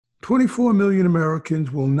24 million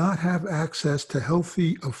Americans will not have access to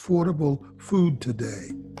healthy, affordable food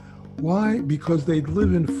today. Why? Because they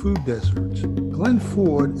live in food deserts. Glenn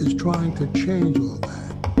Ford is trying to change all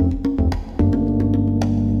that.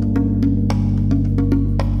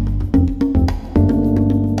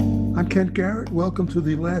 I'm Kent Garrett. Welcome to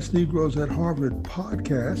the Last Negroes at Harvard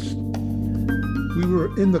podcast. We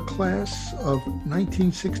were in the class of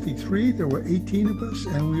 1963. There were 18 of us,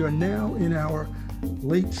 and we are now in our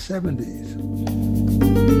late 70s.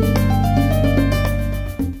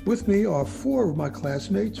 With me are four of my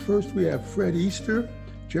classmates. First, we have Fred Easter,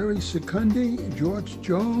 Jerry Secundi, George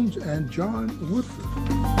Jones, and John Woodford.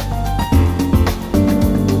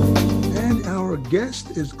 And our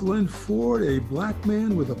guest is Glenn Ford, a black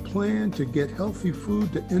man with a plan to get healthy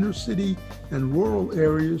food to inner city and rural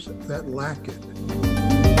areas that lack it.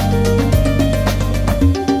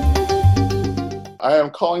 I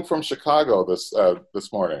am calling from Chicago this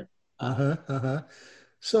morning.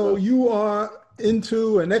 So you are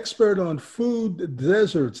into an expert on food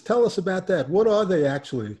deserts. Tell us about that. What are they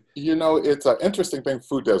actually? You know, it's an interesting thing,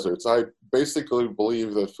 food deserts. I basically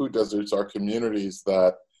believe that food deserts are communities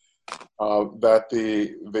that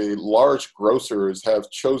the large grocers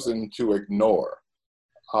have chosen to ignore.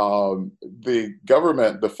 The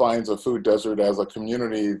government defines a food desert as a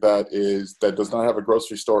community that does not have a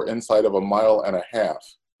grocery store inside of 1.5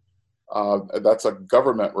 miles. That's a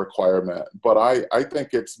government requirement, but I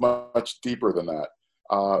think it's much deeper than that.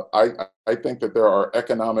 I think that there are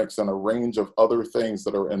economics and a range of other things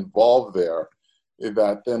that are involved there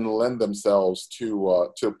that then lend themselves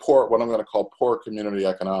to poor, what I'm going to call poor community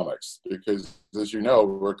economics. Because, as you know,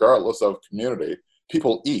 regardless of community,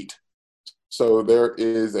 people eat. So there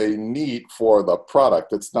is a need for the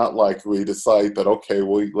product. It's not like we decide that, okay,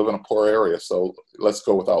 we live in a poor area, so let's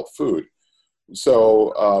go without food.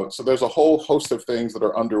 So there's a whole host of things that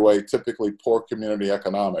are underway, typically poor community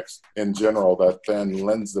economics in general, that then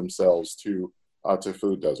lends themselves to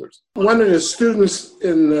food deserts. One of the students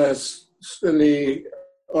in the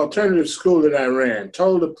alternative school that I ran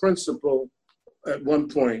told the principal at one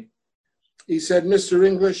point, he said, "Mr.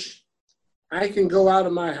 English, I can go out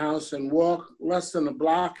of my house and walk less than a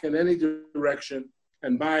block in any direction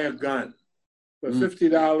and buy a gun for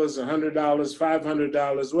 $50, $100,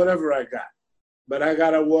 $500, whatever I got. But I got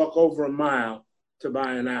to walk over 1 mile to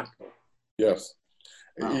buy an apple." Yes.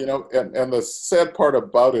 Wow. You know, and the sad part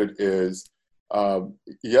about it is,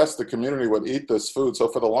 yes, the community would eat this food. So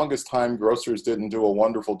for the longest time, grocers didn't do a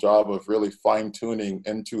wonderful job of really fine-tuning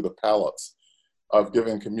into the palates of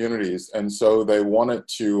giving communities. And so they wanted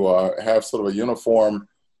to have sort of a uniform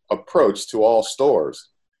approach to all stores.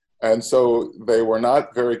 And so they were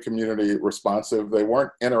not very community responsive. They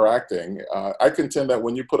weren't interacting. I contend that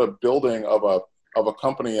when you put a building of a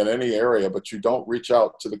company in any area, but you don't reach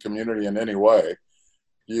out to the community in any way,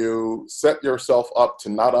 you set yourself up to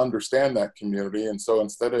not understand that community. And so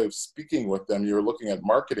instead of speaking with them, you're looking at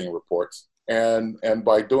marketing reports. And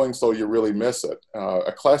by doing so, you really miss it.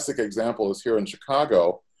 A classic example is here in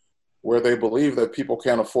Chicago, where they believe that people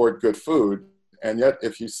can't afford good food. And yet,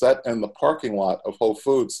 if you sat in the parking lot of Whole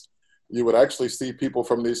Foods, you would actually see people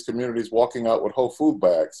from these communities walking out with Whole Food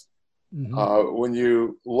bags. Mm-hmm. When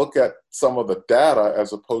you look at some of the data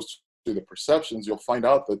as opposed to the perceptions, you'll find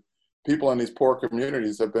out that people in these poor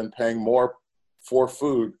communities have been paying more for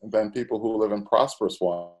food than people who live in prosperous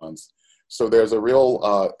ones. So there's a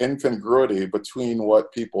real incongruity between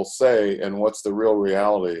what people say and what's the real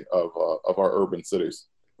reality of our urban cities.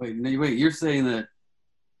 Wait, you're saying that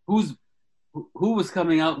who was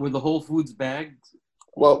coming out with the Whole Foods bags?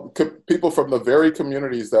 Well, people from the very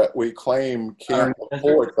communities that we claim can't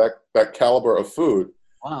afford that caliber of food.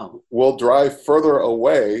 Wow. Will drive further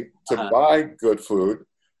away to buy good food.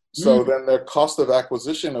 So then their cost of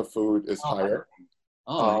acquisition of food is higher.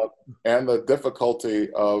 And the difficulty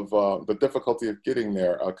of getting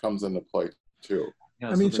there comes into play too. Yeah,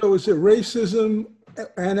 I mean, so is it racism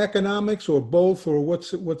and economics, or both, or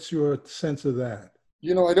what's your sense of that?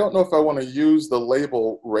 You know, I don't know if I want to use the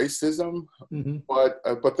label racism,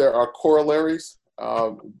 but there are corollaries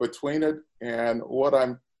between it. And what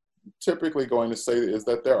I'm typically going to say is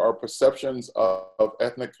that there are perceptions of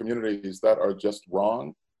ethnic communities that are just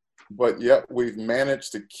wrong. But yet we've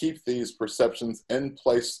managed to keep these perceptions in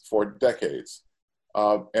place for decades.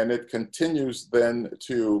 And it continues then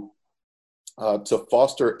to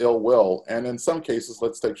foster ill will. And in some cases,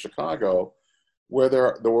 let's take Chicago, where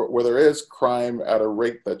there is crime at a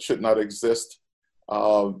rate that should not exist.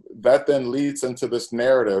 That then leads into this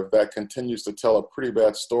narrative that continues to tell a pretty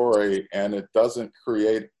bad story, and it doesn't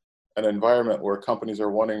create an environment where companies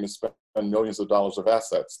are wanting to spend millions of dollars of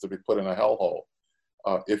assets to be put in a hellhole.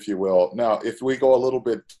 if you will. Now, if we go a little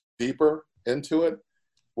bit deeper into it,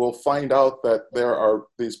 we'll find out that there are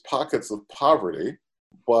these pockets of poverty,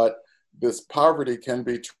 but this poverty can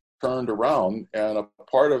be turned around, and a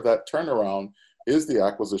part of that turnaround is the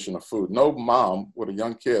acquisition of food. No mom with a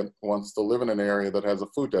young kid wants to live in an area that has a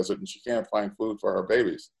food desert and she can't find food for her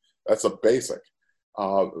babies. That's a basic.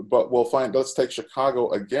 But we'll find, let's take Chicago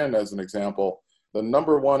again as an example. The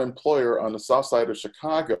number one employer on the south side of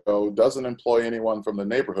Chicago doesn't employ anyone from the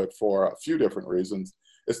neighborhood for a few different reasons.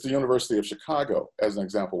 It's the University of Chicago, as an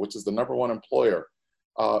example, which is the number one employer.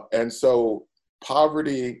 And so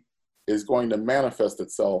poverty is going to manifest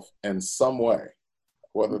itself in some way,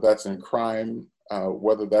 whether that's in crime,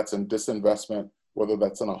 whether that's in disinvestment, whether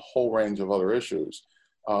that's in a whole range of other issues.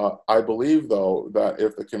 I believe, though, that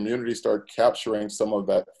if the community start capturing some of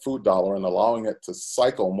that food dollar and allowing it to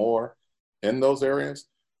cycle more in those areas,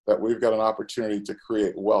 that we've got an opportunity to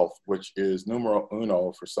create wealth, which is numero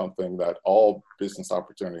uno for something that all business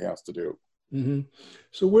opportunity has to do. Mm-hmm.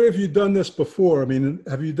 So where have you done this before? I mean,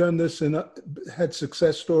 have you done this and had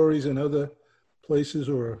success stories in other places,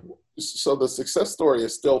 or? So the success story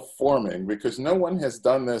is still forming because no one has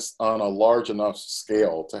done this on a large enough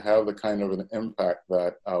scale to have the kind of an impact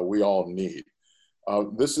that we all need.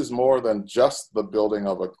 This is more than just the building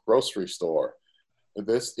of a grocery store.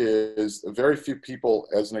 This is very few people,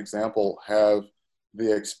 as an example, have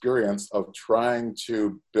the experience of trying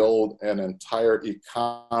to build an entire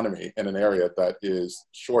economy in an area that is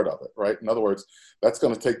short of it, right? In other words, that's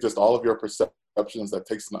going to take just all of your perceptions, that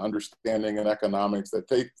takes an understanding in economics, it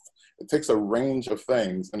takes a range of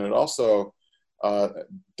things, and it also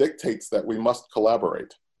dictates that we must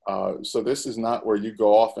collaborate. So this is not where you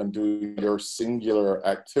go off and do your singular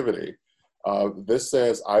activity. This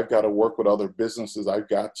says, I've got to work with other businesses. I've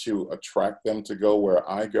got to attract them to go where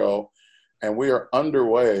I go. And we are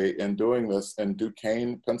underway in doing this in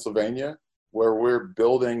Duquesne, Pennsylvania, where we're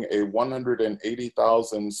building a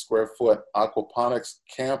 180,000 square foot aquaponics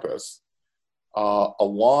campus,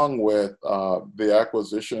 along with the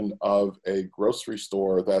acquisition of a grocery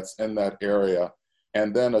store that's in that area,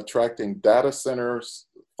 and then attracting data centers,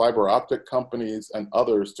 fiber optic companies, and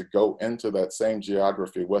others to go into that same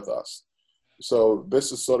geography with us. So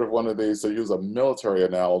this is sort of one of these, to use a military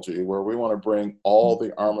analogy, where we want to bring all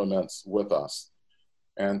the armaments with us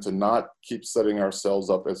and to not keep setting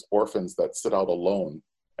ourselves up as orphans that sit out alone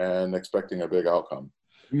and expecting a big outcome.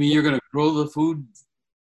 You mean you're going to grow the food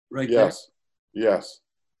right there? Yes, yes.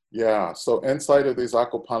 Yeah, so inside of these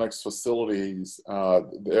aquaponics facilities,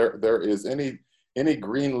 there is any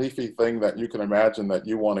green leafy thing that you can imagine that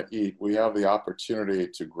you want to eat, we have the opportunity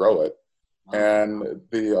to grow it. And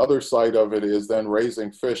the other side of it is then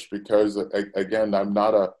raising fish, because again, I'm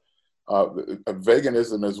not a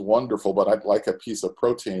veganism is wonderful, but I'd like a piece of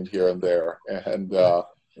protein here and there. And right.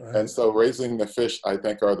 And so raising the fish, I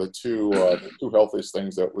think, are the two healthiest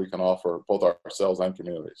things that we can offer both ourselves and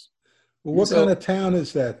communities. Well, what kind of town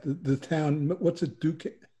is that? The town, what's it,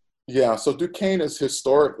 Duquesne? Yeah, so Duquesne is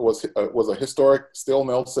was a historic steel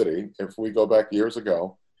mill city, if we go back years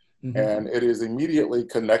ago. Mm-hmm. And it is immediately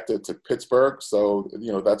connected to Pittsburgh. So,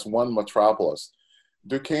 that's one metropolis.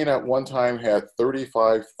 Duquesne at one time had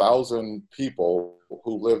 35,000 people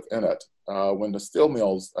who lived in it. When the steel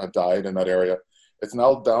mills died in that area, it's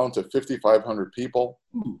now down to 5,500 people.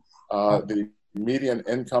 The median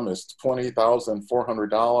income is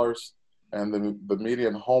 $20,400, and the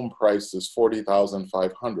median home price is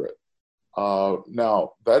 $40,500.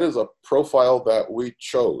 Now, that is a profile that we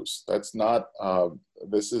chose. That's not,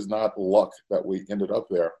 this is not luck that we ended up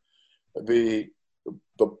there. The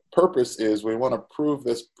purpose is we want to prove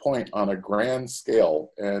this point on a grand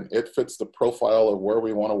scale, and it fits the profile of where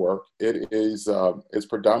we want to work. It is it's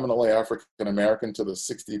predominantly African American to the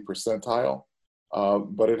 60th percentile,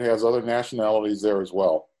 but it has other nationalities there as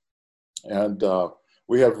well. And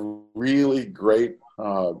we have really great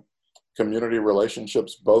community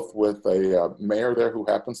relationships, both with a mayor there who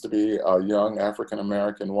happens to be a young African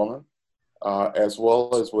American woman, as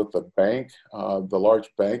well as with the bank,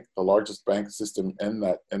 the largest bank system in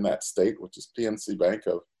that state, which is PNC Bank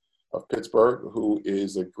of Pittsburgh, who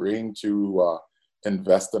is agreeing to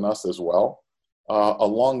invest in us as well,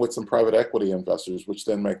 along with some private equity investors, which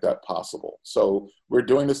then make that possible. So we're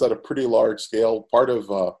doing this at a pretty large scale. Part of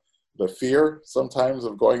the fear sometimes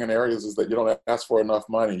of going in areas is that you don't ask for enough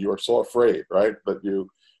money. You are so afraid, right? That you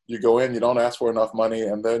go in, you don't ask for enough money,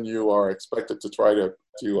 and then you are expected to try to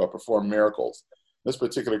perform miracles. In this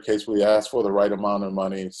particular case, we asked for the right amount of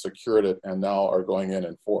money, secured it, and now are going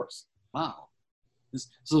in force. Wow.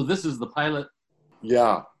 So this is the pilot?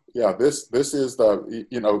 Yeah. This is the,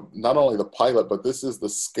 not only the pilot, but this is the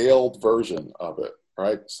scaled version of it,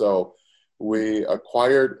 right? So we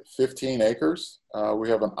acquired 15 acres. We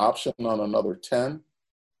have an option on another 10.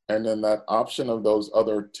 And then that option of those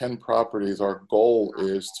other 10 properties, our goal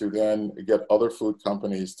is to then get other food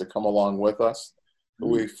companies to come along with us.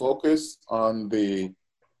 We focus on the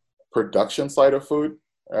production side of food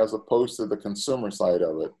as opposed to the consumer side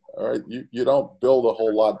of it. All right, you don't build a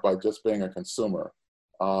whole lot by just being a consumer.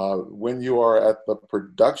 When you are at the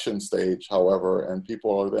production stage, however, and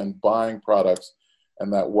people are then buying products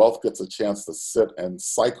and that wealth gets a chance to sit and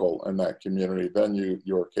cycle in that community, then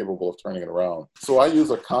you're capable of turning it around. So I use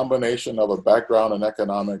a combination of a background in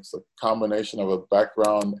economics, a combination of a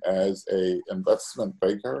background as a investment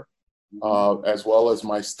banker, as well as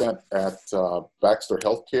my stint at Baxter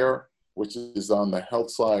Healthcare, which is on the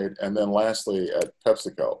health side, and then lastly at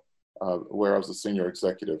PepsiCo, where I was a senior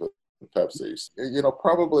executive at Pepsi. You know,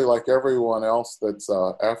 probably like everyone else that's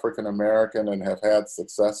African American and have had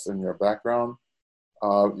success in your background,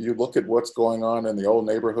 you look at what's going on in the old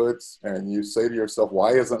neighborhoods and you say to yourself,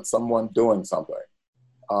 why isn't someone doing something?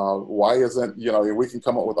 Why isn't, you know, we can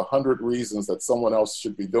come up with 100 reasons that someone else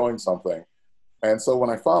should be doing something. And so when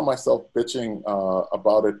I found myself bitching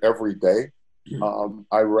about it every day,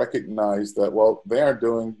 I recognized that, well, they aren't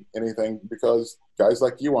doing anything because guys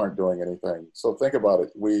like you aren't doing anything. So think about it.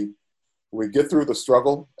 We get through the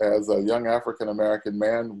struggle as a young African-American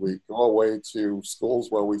man. We go away to schools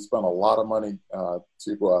where we spend a lot of money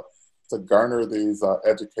to garner these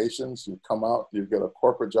educations. You come out, you get a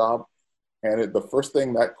corporate job, and the first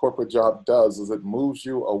thing that corporate job does is it moves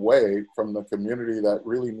you away from the community that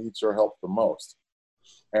really needs your help the most.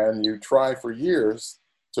 And you try for years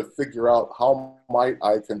to figure out how might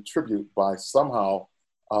I contribute by somehow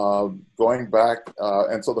going back.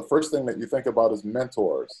 And so the first thing that you think about is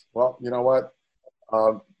mentors. Well, you know what?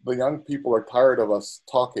 The young people are tired of us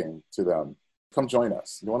talking to them. Come join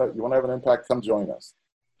us. You want to have an impact? Come join us.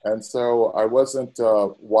 And so I wasn't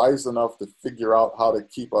wise enough to figure out how to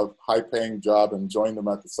keep a high-paying job and join them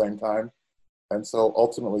at the same time. And so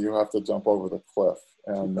ultimately you have to jump over the cliff.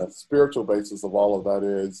 And the spiritual basis of all of that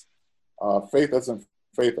is faith isn't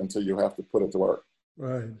faith until you have to put it to work.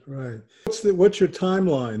 Right, right. What's your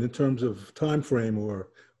timeline in terms of time frame, or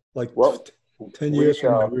like 10 years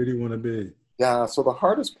from now, where do you want to be? Yeah, so the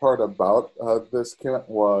hardest part about this, Kent,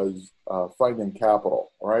 was finding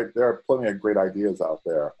capital, right? There are plenty of great ideas out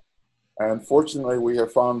there. And fortunately, we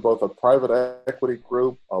have found both a private equity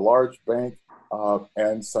group, a large bank,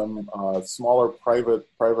 and some smaller private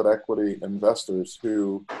equity investors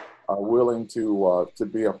who are willing to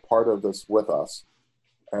be a part of this with us.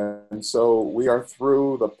 And so we are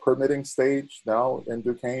through the permitting stage now in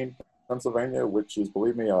Duquesne, Pennsylvania, which is,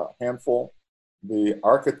 believe me, a handful. The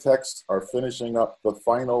architects are finishing up the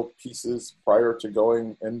final pieces prior to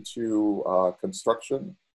going into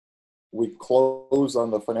construction. We close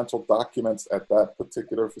on the financial documents at that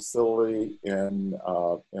particular facility in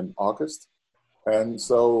August. And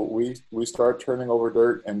so we start turning over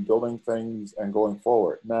dirt and building things and going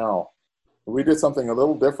forward. Now, we did something a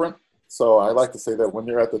little different. So I like to say that when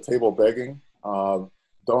you're at the table begging,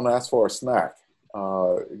 don't ask for a snack.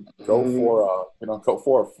 Go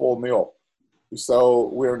for a full meal. So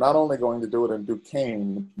we're not only going to do it in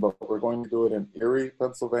Duquesne, but we're going to do it in Erie,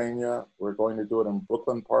 Pennsylvania. We're going to do it in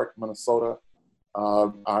Brooklyn Park, Minnesota.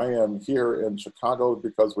 I am here in Chicago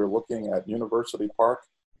because we're looking at University Park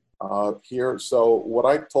here. So what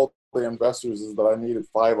I told the investors is that I needed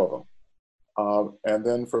 5 of them. And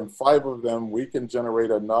then from 5 of them, we can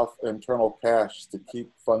generate enough internal cash to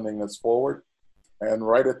keep funding this forward. And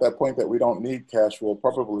right at that point that we don't need cash, we'll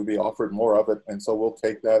probably be offered more of it. And so we'll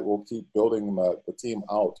take that, we'll keep building the team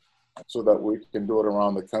out so that we can do it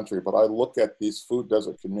around the country. But I look at these food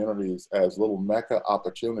desert communities as little mecca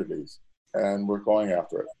opportunities, and we're going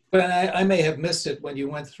after it. But I may have missed it when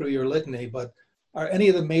you went through your litany, but are any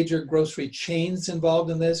of the major grocery chains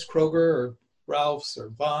involved in this, Kroger or Ralph's or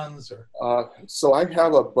Vons? So I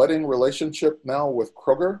have a budding relationship now with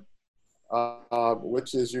Kroger,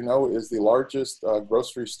 which, as you know, is the largest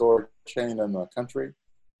grocery store chain in the country.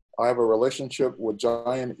 I have a relationship with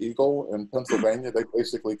Giant Eagle in Pennsylvania. They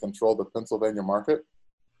basically control the Pennsylvania market.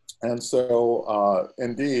 And so,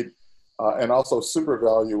 indeed, and also Super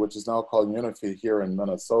Value, which is now called Unifi here in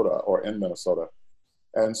Minnesota.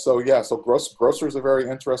 And so, yeah, so grocers are very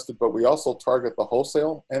interested, but we also target the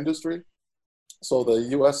wholesale industry. So the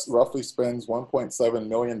U.S. roughly spends $1.7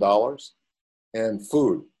 million in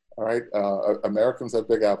food, all right? Americans have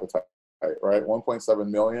big appetite, right? 1.7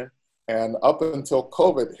 million. And up until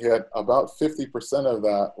COVID hit, about 50% of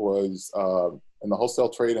that was in the wholesale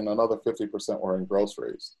trade and another 50% were in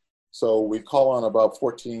groceries. So we call on about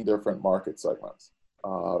 14 different market segments.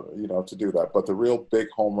 to do that. But the real big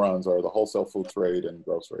home runs are the wholesale food trade and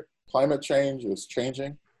grocery. Climate change is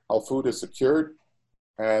changing how food is secured.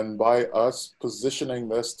 And by us positioning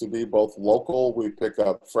this to be both local, we pick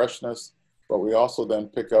up freshness, but we also then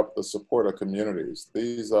pick up the support of communities.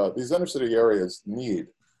 These inner city areas need,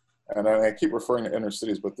 and I keep referring to inner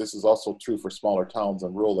cities, but this is also true for smaller towns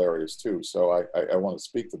and rural areas too. So I want to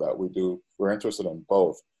speak to that. We're interested in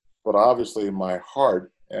both, but obviously my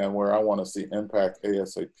heart and where I want to see impact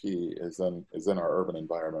ASAP is in our urban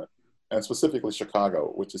environment, and specifically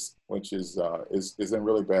Chicago, which is in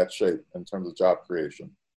really bad shape in terms of job creation.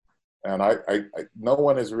 And no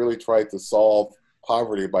one has really tried to solve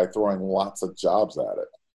poverty by throwing lots of jobs at it.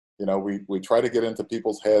 We try to get into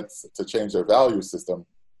people's heads to change their value system,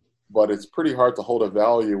 but it's pretty hard to hold a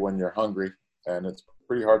value when you're hungry, and it's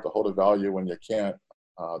pretty hard to hold a value when you can't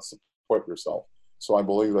support yourself. So I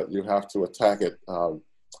believe that you have to attack it.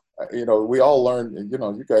 We all learn,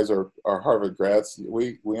 you guys are Harvard grads.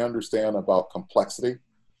 We understand about complexity,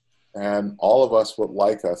 and all of us would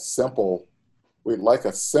like a simple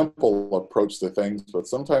approach to things, but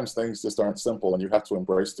sometimes things just aren't simple, and you have to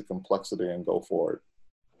embrace the complexity and go forward,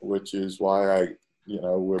 which is why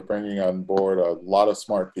we're bringing on board a lot of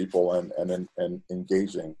smart people and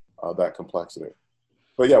engaging that complexity.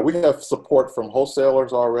 But yeah, we have support from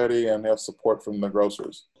wholesalers already and have support from the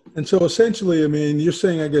grocers. And so essentially, I mean, you're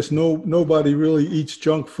saying, I guess, nobody really eats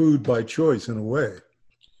junk food by choice in a way.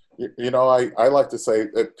 I like to say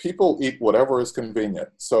that people eat whatever is convenient.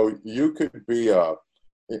 So you could be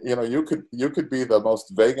you could be the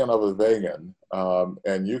most vegan of a vegan,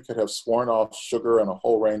 and you could have sworn off sugar and a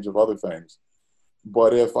whole range of other things.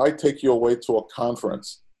 But if I take you away to a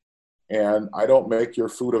conference and I don't make your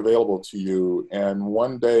food available to you, and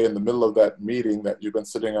one day in the middle of that meeting that you've been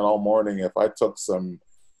sitting in all morning, if I took some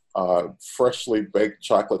freshly baked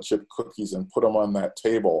chocolate chip cookies and put them on that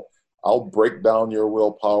table, I'll break down your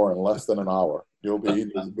willpower in less than an hour. You'll be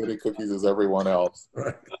eating as many cookies as everyone else.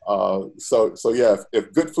 Right. So yeah,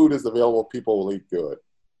 if good food is available, people will eat good.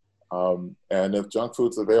 And if junk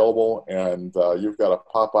food's available and you've got a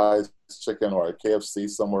Popeyes chicken or a KFC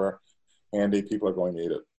somewhere handy, people are going to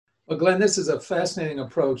eat it. Well, Glenn, this is a fascinating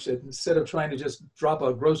approach. Instead of trying to just drop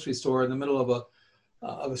a grocery store in the middle of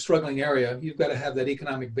a struggling area, you've got to have that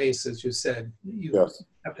economic base, as you said. You Yes.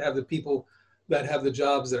 have to have the people that have the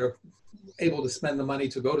jobs that are able to spend the money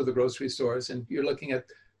to go to the grocery stores. And you're looking at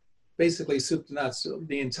basically soup to nuts,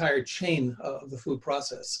 the entire chain of the food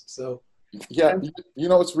process. So yeah,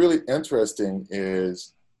 what's really interesting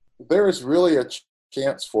is there is really a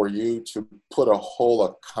chance for you to put a whole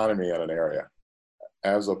economy in an area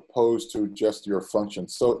as opposed to just your function.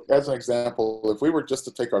 So as an example, if we were just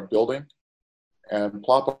to take our building and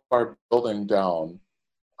plop our building down,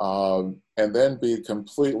 and then be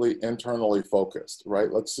completely internally focused,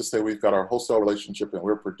 right? Let's just say we've got our wholesale relationship and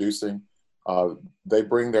we're producing. They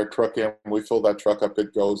bring their truck in, we fill that truck up,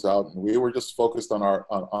 it goes out, and we were just focused on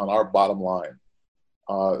our bottom line.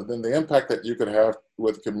 Then the impact that you could have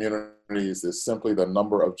with communities is simply the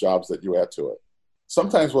number of jobs that you add to it.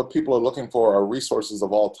 Sometimes what people are looking for are resources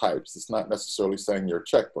of all types. It's not necessarily saying your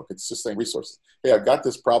checkbook, it's just saying resources. Hey, I've got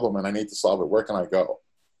this problem and I need to solve it, where can I go?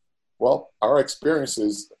 Well, our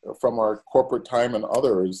experiences from our corporate time and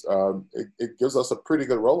others, it gives us a pretty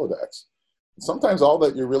good Rolodex. Sometimes all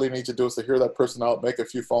that you really need to do is to hear that person out, make a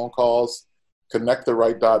few phone calls, connect the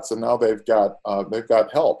right dots, and now they've got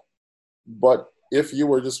help. But if you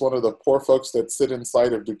were just one of the poor folks that sit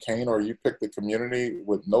inside of Duquesne, or you pick the community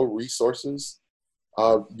with no resources,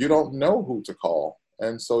 you don't know who to call.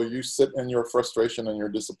 And so you sit in your frustration and your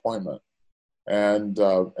disappointment. And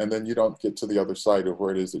then you don't get to the other side of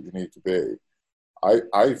where it is that you need to be.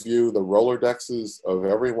 I view the Rolodexes of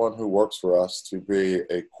everyone who works for us to be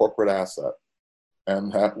a corporate asset,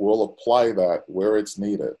 and that we'll apply that where it's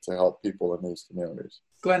needed to help people in these communities.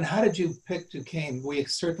 Glenn, how did you pick Duquesne? We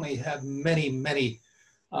certainly have many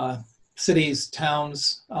cities,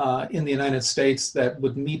 towns in the United States that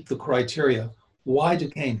would meet the criteria. Why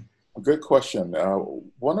Duquesne? Good question.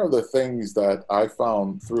 One of the things that I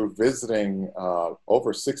found through visiting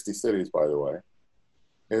over 60 cities, by the way,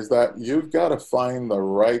 is that you've got to find the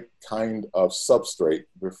right kind of substrate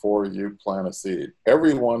before you plant a seed.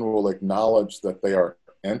 Everyone will acknowledge that they are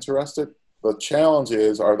interested. The challenge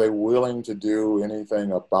is, are they willing to do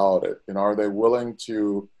anything about it? And are they willing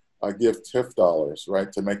to give TIF dollars, right,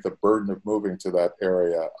 to make the burden of moving to that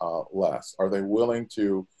area less? Are they willing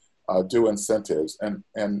to do incentives?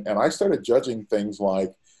 And I started judging things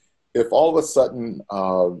like, if all of a sudden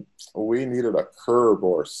we needed a curb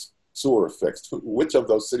or sewer fixed, which of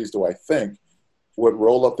those cities do I think would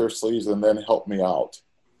roll up their sleeves and then help me out?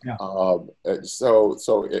 Yeah.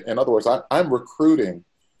 So in other words, I'm recruiting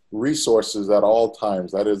resources at all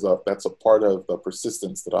times. That's a part of the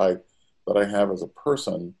persistence that I have as a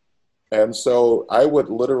person. And so I would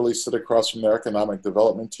literally sit across from their economic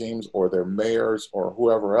development teams or their mayors or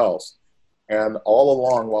whoever else. And all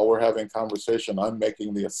along while we're having conversation, I'm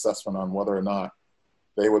making the assessment on whether or not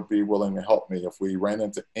they would be willing to help me if we ran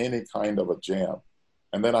into any kind of a jam.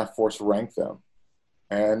 And then I force rank them.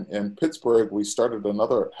 And in Pittsburgh, we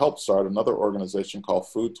helped start another organization called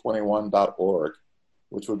food21.org,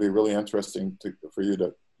 which would be really interesting for you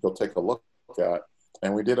to go take a look at.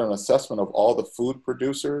 And we did an assessment of all the food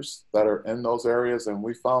producers that are in those areas. And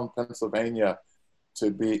we found Pennsylvania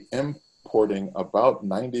to be importing about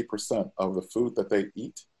 90% of the food that they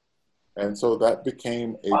eat. And so that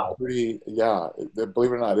became a pretty,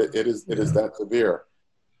 believe it or not, it is that severe.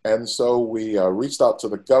 And so we reached out to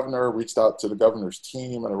the governor, reached out to the governor's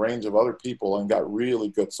team and a range of other people and got really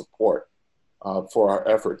good support for our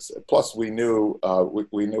efforts. Plus we knew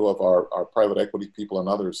of our private equity people and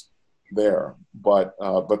others there. But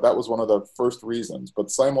that was one of the first reasons.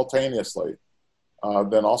 But simultaneously,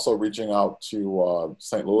 then also reaching out to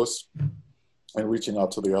St. Louis and reaching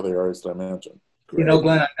out to the other areas that I mentioned. You know,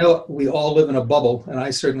 Glenn, I know we all live in a bubble, and I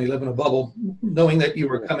certainly live in a bubble. Knowing that you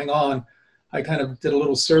were coming on, I kind of did a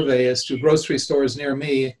little survey as to grocery stores near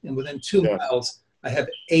me, and within 2 miles, I have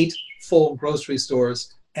 8 full grocery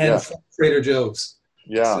stores and full Trader Joe's.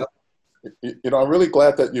 Yeah. So, I'm really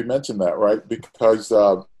glad that you mentioned that, right? Because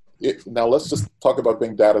now let's just talk about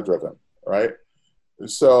being data-driven, right?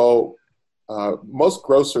 So most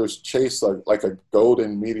grocers chase like a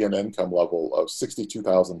golden median income level of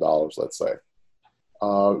 $62,000, let's say.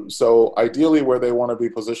 So ideally where they want to be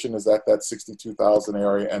positioned is at that 62,000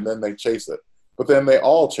 area, and then they chase it. But then they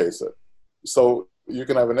all chase it. So you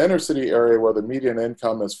can have an inner city area where the median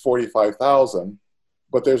income is 45,000,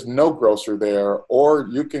 but there's no grocer there, or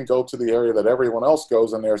you can go to the area that everyone else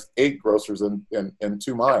goes and there's 8 grocers in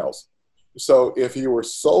 2 miles. So if you were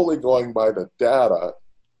solely going by the data,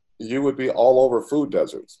 you would be all over food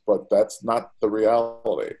deserts, but that's not the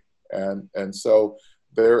reality. And so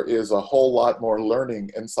there is a whole lot more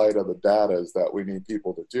learning inside of the data that we need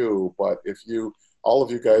people to do. But if all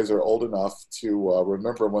of you guys are old enough to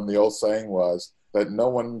remember when the old saying was that no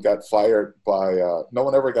one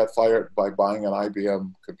ever got fired by buying an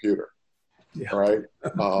IBM computer, right?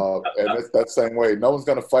 And it's that same way. No one's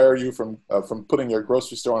going to fire you from putting your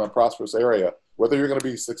grocery store in a prosperous area, whether you're going to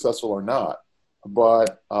be successful or not.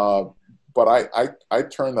 But I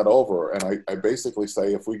turn that over, and I basically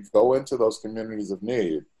say if we go into those communities of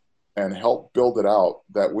need and help build it out,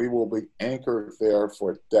 that we will be anchored there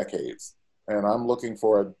for decades. And I'm looking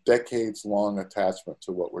for a decades-long attachment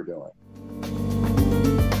to what we're doing.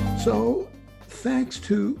 So thanks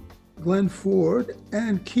to Glenn Ford,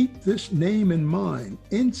 and keep this name in mind,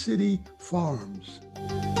 In-City Farms.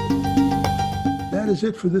 That is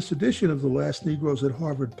it for this edition of the Last Negroes at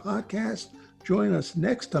Harvard podcast. Join us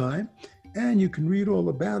next time, and you can read all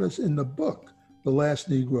about us in the book, The Last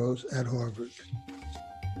Negroes at Harvard.